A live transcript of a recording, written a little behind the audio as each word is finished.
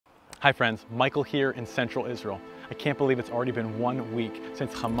Hi friends, Michael here in Central Israel. I can't believe it's already been 1 week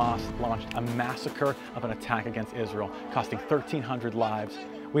since Hamas launched a massacre of an attack against Israel, costing 1,300 lives.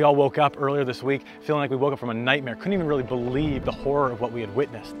 We all woke up earlier this week feeling like we woke up from a nightmare, couldn't even really believe the horror of what we had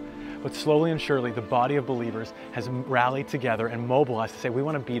witnessed. But slowly and surely, the body of believers has rallied together and mobilized to say we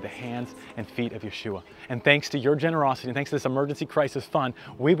want to be the hands and feet of Yeshua. And thanks to your generosity and thanks to this emergency crisis fund,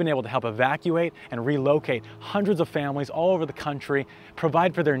 we've been able to help evacuate and relocate hundreds of families all over the country,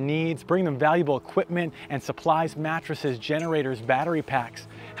 provide for their needs, bring them valuable equipment and supplies, mattresses, generators, battery packs,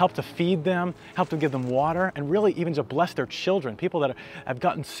 help to feed them, help to give them water, and really even to bless their children. People that have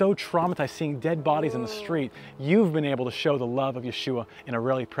gotten so traumatized seeing dead bodies in the street, you've been able to show the love of Yeshua in a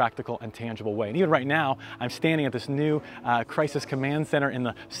really practical and tangible way. And even right now, I'm standing at this new crisis command center in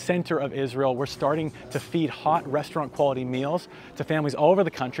the center of Israel. We're starting to feed hot restaurant quality meals to families all over the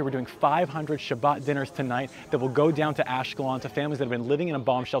country. We're doing 500 Shabbat dinners tonight that will go down to Ashkelon to families that have been living in a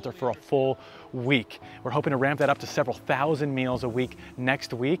bomb shelter for a full week. We're hoping to ramp that up to several thousand meals a week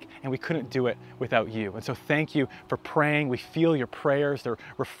next week, and we couldn't do it without you. And so thank you for praying. We feel your prayers. They're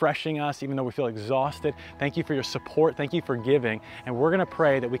refreshing us even though we feel exhausted. Thank you for your support. Thank you for giving. And we're going to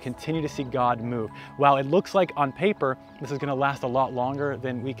pray that we continue to see God move. While it looks like on paper this is going to last a lot longer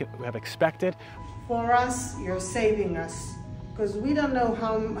than we have expected. For us, you're saving us, because we don't know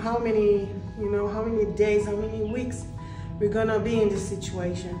how many days, how many weeks we're gonna be in this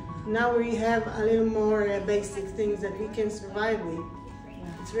situation. Now we have a little more basic things that we can survive with.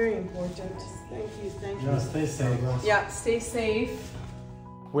 It's very important. Thank you. Yeah, stay safe. Yeah, stay safe.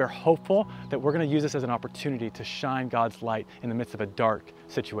 We're hopeful that we're going to use this as an opportunity to shine God's light in the midst of a dark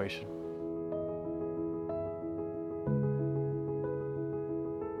situation.